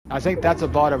I think that's a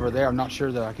bot over there. I'm not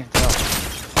sure though. I can't tell.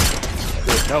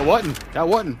 No, it wasn't. That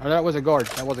wasn't. Or that was a guard.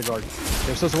 That was a guard.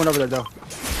 There's still someone over there though.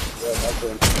 Yeah, that's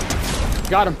him.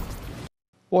 Got him.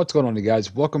 What's going on, you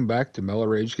guys? Welcome back to Mellow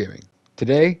Rage Gaming.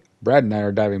 Today, Brad and I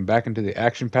are diving back into the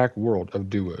action-packed world of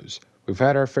duos. We've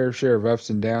had our fair share of ups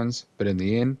and downs, but in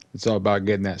the end, it's all about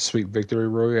getting that sweet victory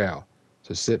royale.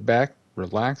 So sit back,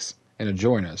 relax, and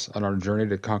join us on our journey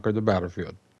to conquer the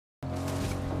battlefield.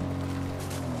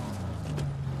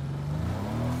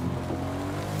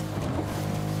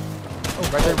 Oh,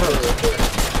 right there in front of us.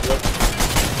 Yep.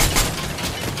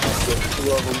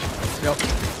 Two of them. Yep.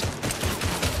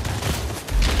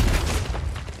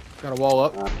 Got a wall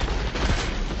up. Got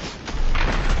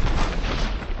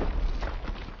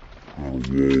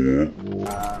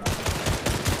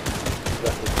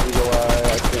the eagle eye.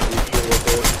 I can't be sure with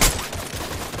it.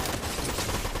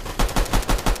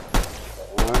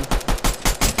 One.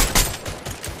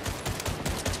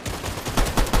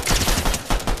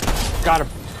 Got him.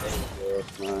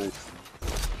 Nice.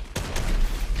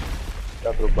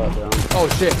 Got their butt down. Oh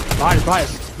shit! Behind us!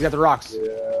 You got the rocks.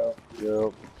 Yeah.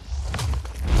 Yep.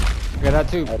 I got that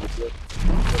too. I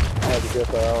had to get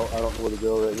out. I don't know where to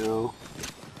go right now.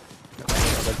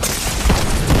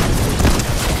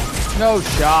 No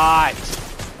shot!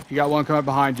 You got one coming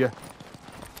behind you.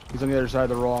 He's on the other side of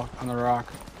the rock. On the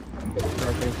rock.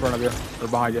 Right in front of you. Or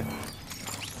behind you.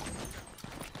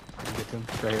 Get to him.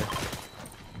 Right here.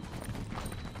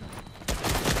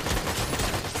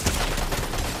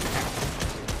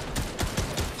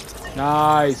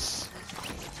 Nice!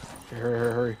 Hurry,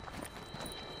 hurry, hurry.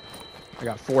 I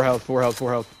got 4 health, 4 health,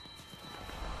 4 health.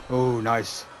 Oh,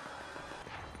 nice.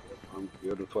 I'm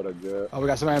good with what I got. Oh, we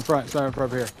got somebody in front. Somebody in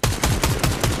front up here.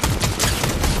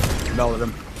 Melted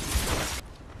him.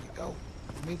 There you go.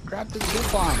 Let me grab this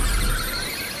zip line.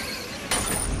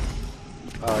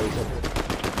 Oh, he's up there.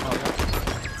 Oh, okay.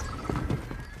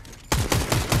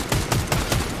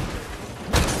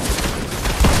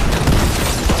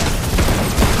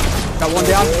 Got one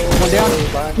down. One down.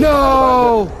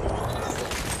 No!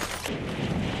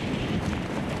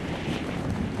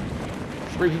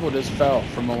 3 people just fell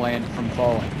from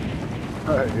falling.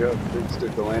 Yeah, big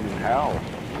stick to landing. How?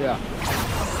 Yeah.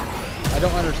 I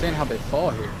don't understand how they fall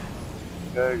here.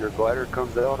 Yeah, your glider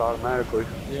comes out automatically.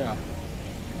 Yeah.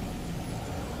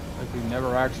 Like you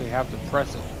never actually have to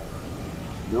press it.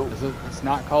 Nope. It's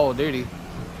not Call of Duty.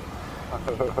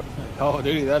 Call of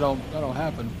Duty, that don't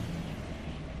happen.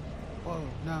 Whoa,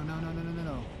 no.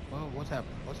 Whoa, what's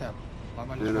happening? What's happening? Why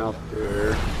am I just And out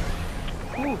there.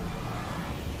 Whew.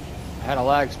 I had a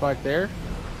lag spike there.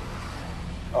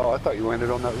 Oh, I thought you landed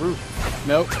on that roof.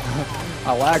 Nope.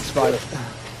 I lag spiked.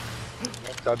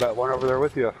 Got that one over there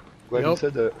with you. Glad you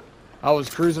said that. I was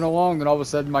cruising along, then all of a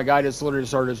sudden my guy just literally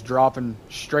started just dropping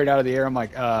straight out of the air. I'm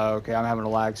like, okay, I'm having a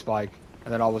lag spike.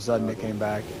 And then all of a sudden it came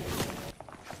back.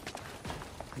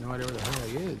 No idea where the hell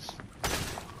he is.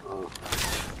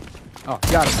 Oh,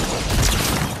 got him.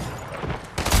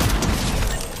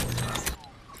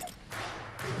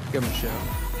 Give him a show.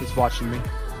 He's watching me.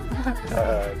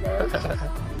 Nice.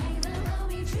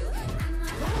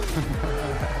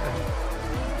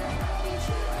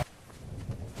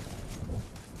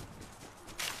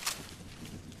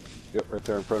 Yep, right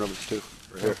there in front of us too.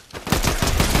 Right here.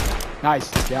 Nice.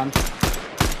 Down.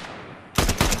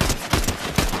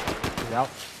 He's out.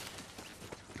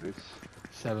 Nice.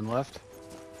 7 left.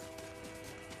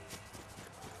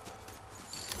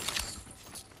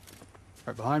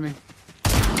 Right behind me.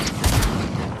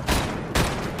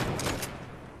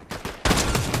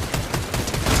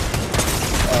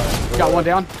 Got one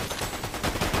down.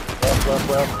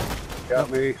 Left. Got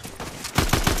me.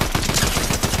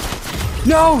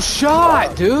 No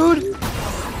shot, dude!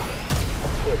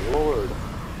 Good lord.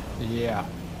 Yeah,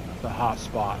 the hot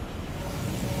spot.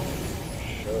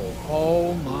 Sure.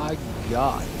 Oh my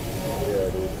god. Yeah,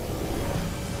 dude.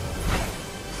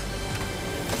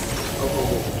 Hopefully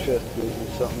there's a chest or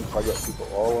something. I got people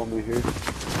all on me here.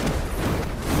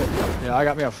 Yeah, I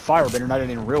got me a firebender and I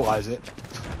didn't even realize it.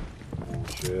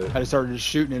 Shit. I just started just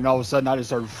shooting and all of a sudden I just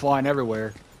started flying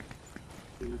everywhere.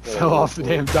 Fell off the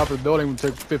damn top of the building and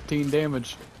took 15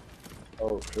 damage.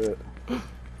 Oh shit.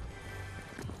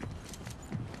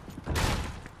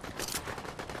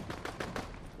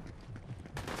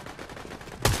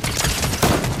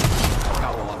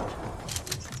 Got one.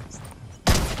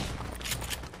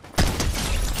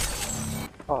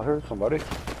 Oh, I heard somebody.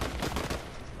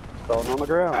 Falling on the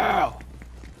ground. Ow!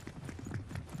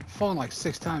 Fallen like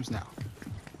 6 times now.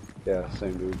 Yeah,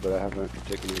 same dude, but I haven't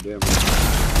taken any damage.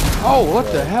 Oh,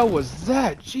 what the hell was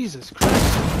that? Jesus Christ.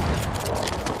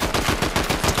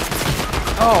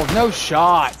 Oh, no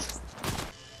shot.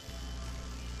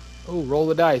 Oh, roll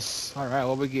the dice. All right,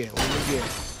 what we get? What we get?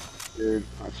 Dude,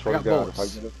 I swear to got God,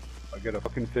 bullets. if I get a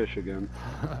fucking fish again.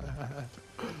 I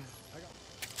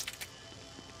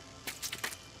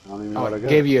don't even know Oh, what I it got.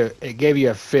 gave you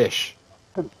a fish.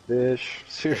 Fish.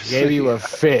 It Seriously. gave you a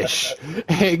fish.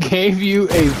 It gave you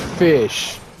a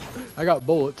fish. I got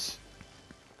bullets.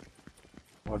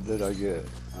 What did I get?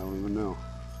 I don't even know.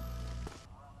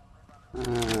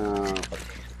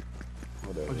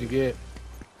 Whatever. What'd you get?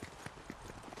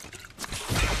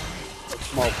 A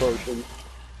small potion.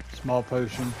 Small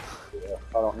potion. Yeah,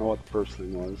 I don't know what the first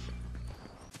thing was.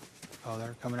 Oh,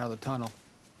 they're coming out of the tunnel.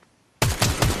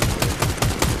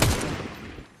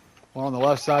 One on the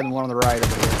left side and one on the right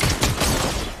over here.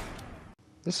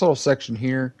 This little section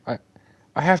here, I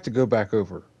have to go back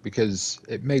over because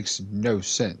it makes no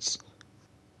sense.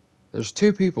 There's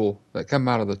two people that come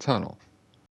out of the tunnel,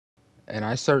 and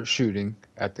I start shooting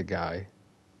at the guy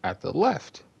at the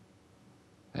left.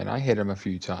 And I hit him a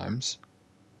few times,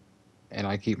 and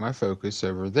I keep my focus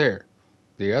over there.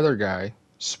 The other guy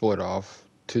split off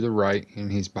to the right, and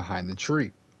he's behind the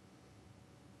tree.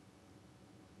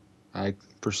 I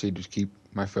proceed to keep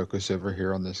my focus over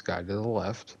here on this guy to the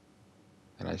left,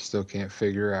 and I still can't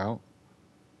figure out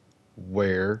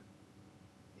where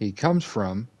he comes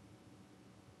from.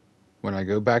 When I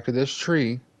go back to this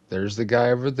tree, there's the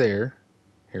guy over there.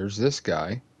 Here's this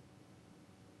guy.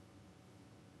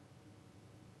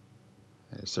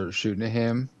 And I start shooting at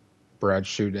him. Brad's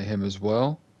shooting at him as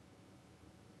well.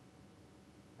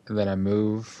 And then I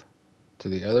move to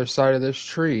the other side of this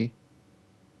tree.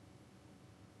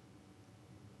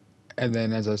 And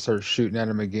then as I start shooting at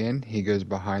him again, he goes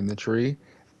behind the tree.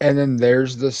 And then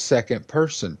there's the second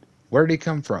person. Where did he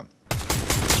come from?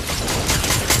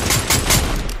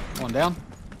 One down.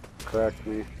 Cracked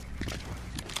me.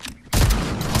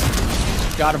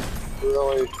 Got him.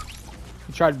 Really?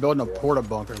 He tried building a porta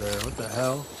bunker there. What the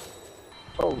hell?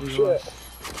 Oh shit.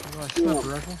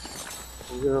 Rifle?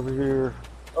 Get over here.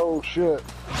 Oh shit.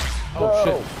 Oh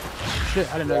No. shit.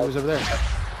 I didn't know he was over there.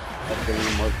 That's the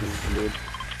name marking, dude.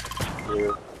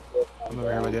 Yeah. I'm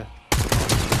over here with you.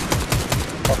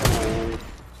 Fucking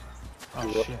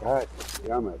Oh shit. God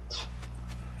damn it.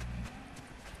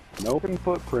 No open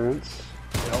footprints.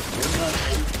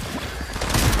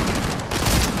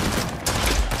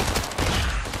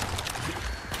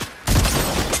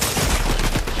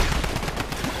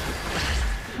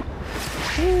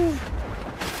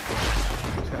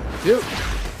 Dude.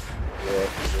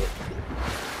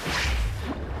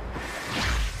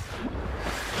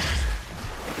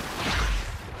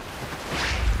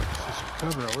 Just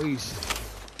cover at least.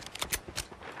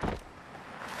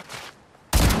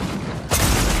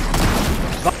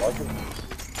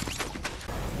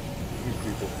 These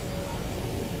people.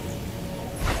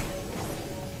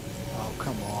 Oh,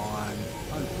 come on.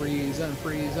 Unfreeze,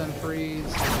 unfreeze,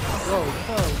 unfreeze. Whoa,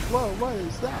 whoa, whoa, what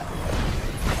is that?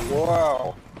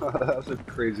 Wow. That's a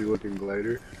crazy looking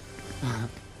glider.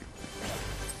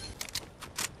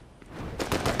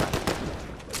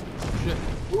 Shit.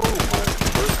 Ooh, my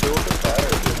first kill with the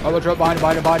fire. Oh, look up behind it,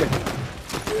 behind it, behind it.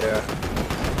 Yeah.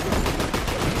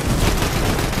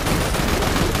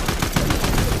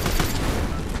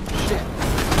 Shit.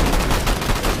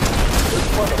 This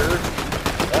one hurt.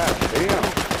 God damn.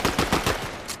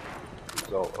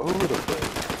 It's all over the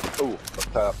place. Oh,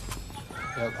 up top.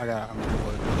 Yep, I'm gonna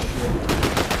load this shit.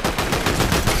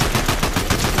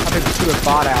 I think the sewer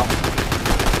bot out.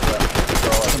 That's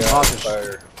all I got. Bots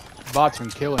Fire. Bot's been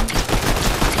killing me.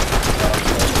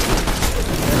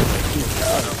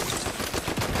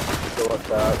 Still up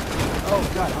top. Oh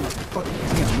god, I'm fucking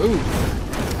can't move.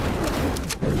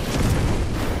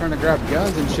 Trying to grab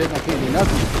guns and shit and I can't do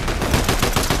nothing.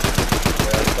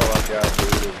 Yeah, that's all I got,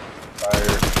 dude.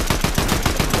 Fire.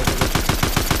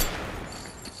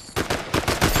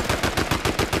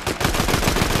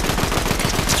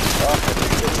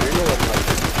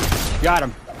 Got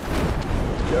him.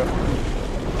 Yep.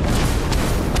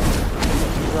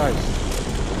 Christ.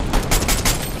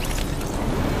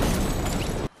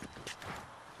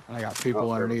 And I got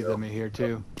people underneath of me here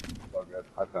too. Oh, good.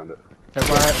 I found it. Come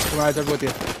right there with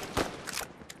you.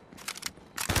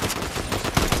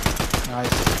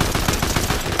 Nice.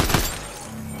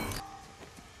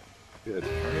 Good.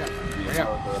 Hurry up. Hurry up.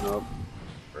 Up.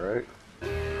 Right.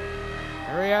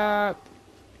 Hurry up.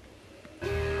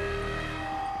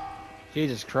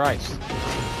 Jesus Christ.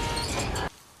 I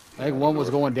think one was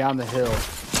going down the hill.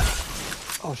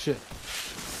 Oh shit.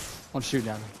 One's shooting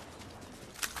at me.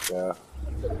 Yeah.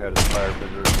 Had his fire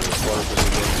bender, his water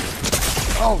bender.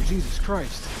 Oh Jesus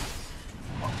Christ.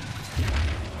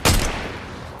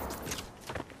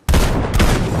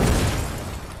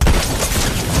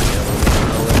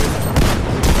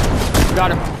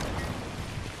 Got him.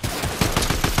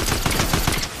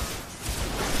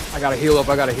 I gotta heal up.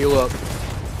 I gotta heal up.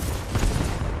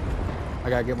 I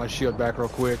gotta get my shield back real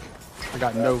quick. I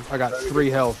got 3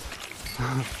 health.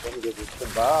 Don't give it some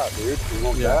vibe, dude. You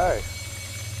won't die.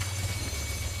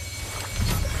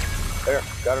 There,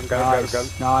 got him, got him.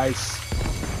 Nice.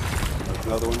 There's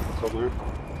another one somewhere.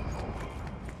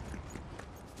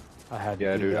 I had to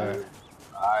Yeah, do dude. that.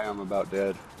 I am about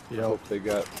dead. Yep. I hope they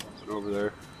got something over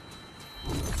there.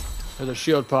 There's a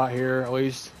shield pot here, at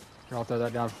least. Here, I'll throw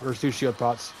that down. There's 2 shield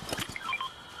pots.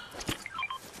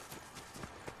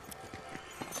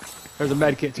 There's a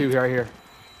med kit too, right here.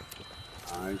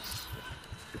 Nice.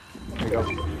 There you go.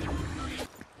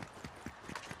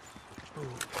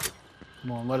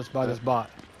 Come on, let us buy this bot.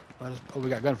 Oh, we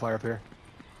got gunfire up here.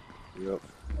 Yep.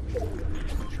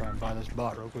 Try and buy this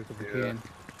bot real quick if we can.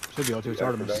 Should be able to. It's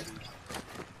Artemis.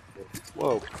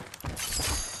 Whoa.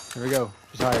 Here we go.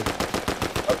 Just hide.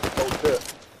 Oh shit.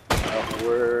 I don't know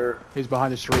where. He's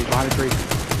behind the tree. Behind the tree.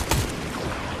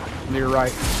 Near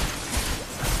right.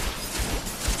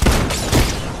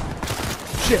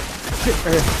 Shit. Shit.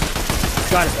 Right here.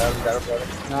 Got it. Got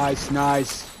him. Nice.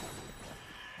 Nice.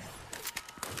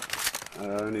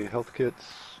 Any health kits?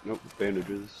 Nope.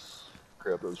 Bandages.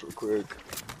 Grab those real quick.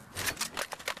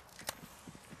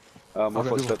 More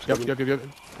footsteps coming. Yep.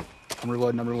 I'm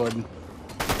reloading.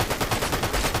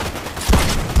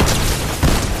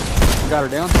 Got her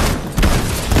down.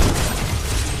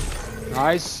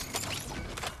 Nice.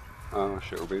 Oh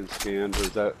shit, we're being scanned. Or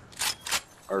is that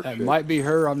our That shit? might be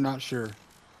her. I'm not sure.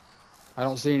 I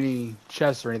don't see any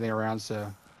chests or anything around,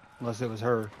 so unless it was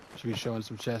her, she'd be showing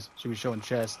some chests. She'd be showing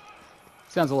chest.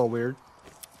 Sounds a little weird.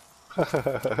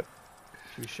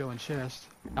 She'd be showing chest.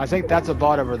 I think that's a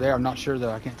bot over there. I'm not sure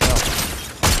though. I can't tell.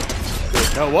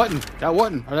 No, it wasn't. That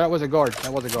wasn't. Or that was a guard.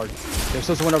 That was a guard. There's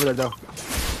still someone over there though.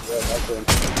 Yeah, that's him.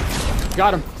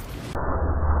 Got him.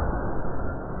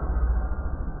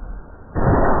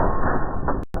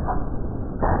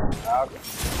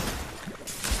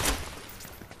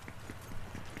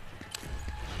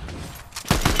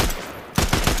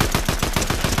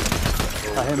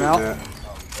 Got him out.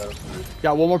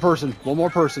 Got one more person. One more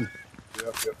person.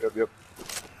 Yep.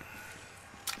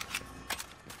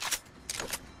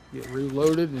 Get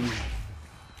reloaded and...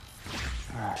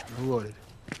 Alright, reloaded.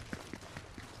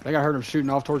 I think I heard him shooting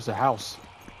off towards the house.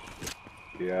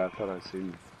 Yeah, I thought I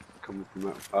seen coming from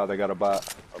that. Oh, they got a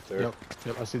bot up there.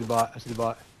 Yep, I see the bot.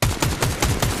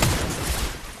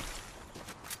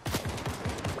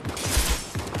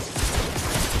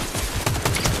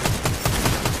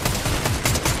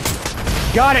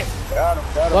 Got it! Got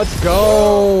him. Let's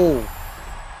go!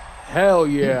 Hell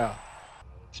yeah.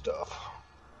 Stuff.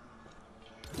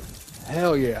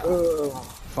 Hell yeah.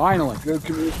 Finally. Good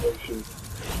communication.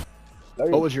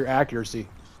 What was your accuracy?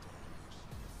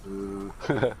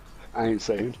 I ain't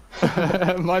saying.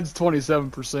 Mine's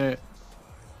 27%.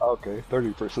 Okay,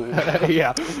 30%.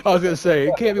 Yeah, I was gonna say,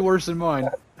 it can't be worse than mine.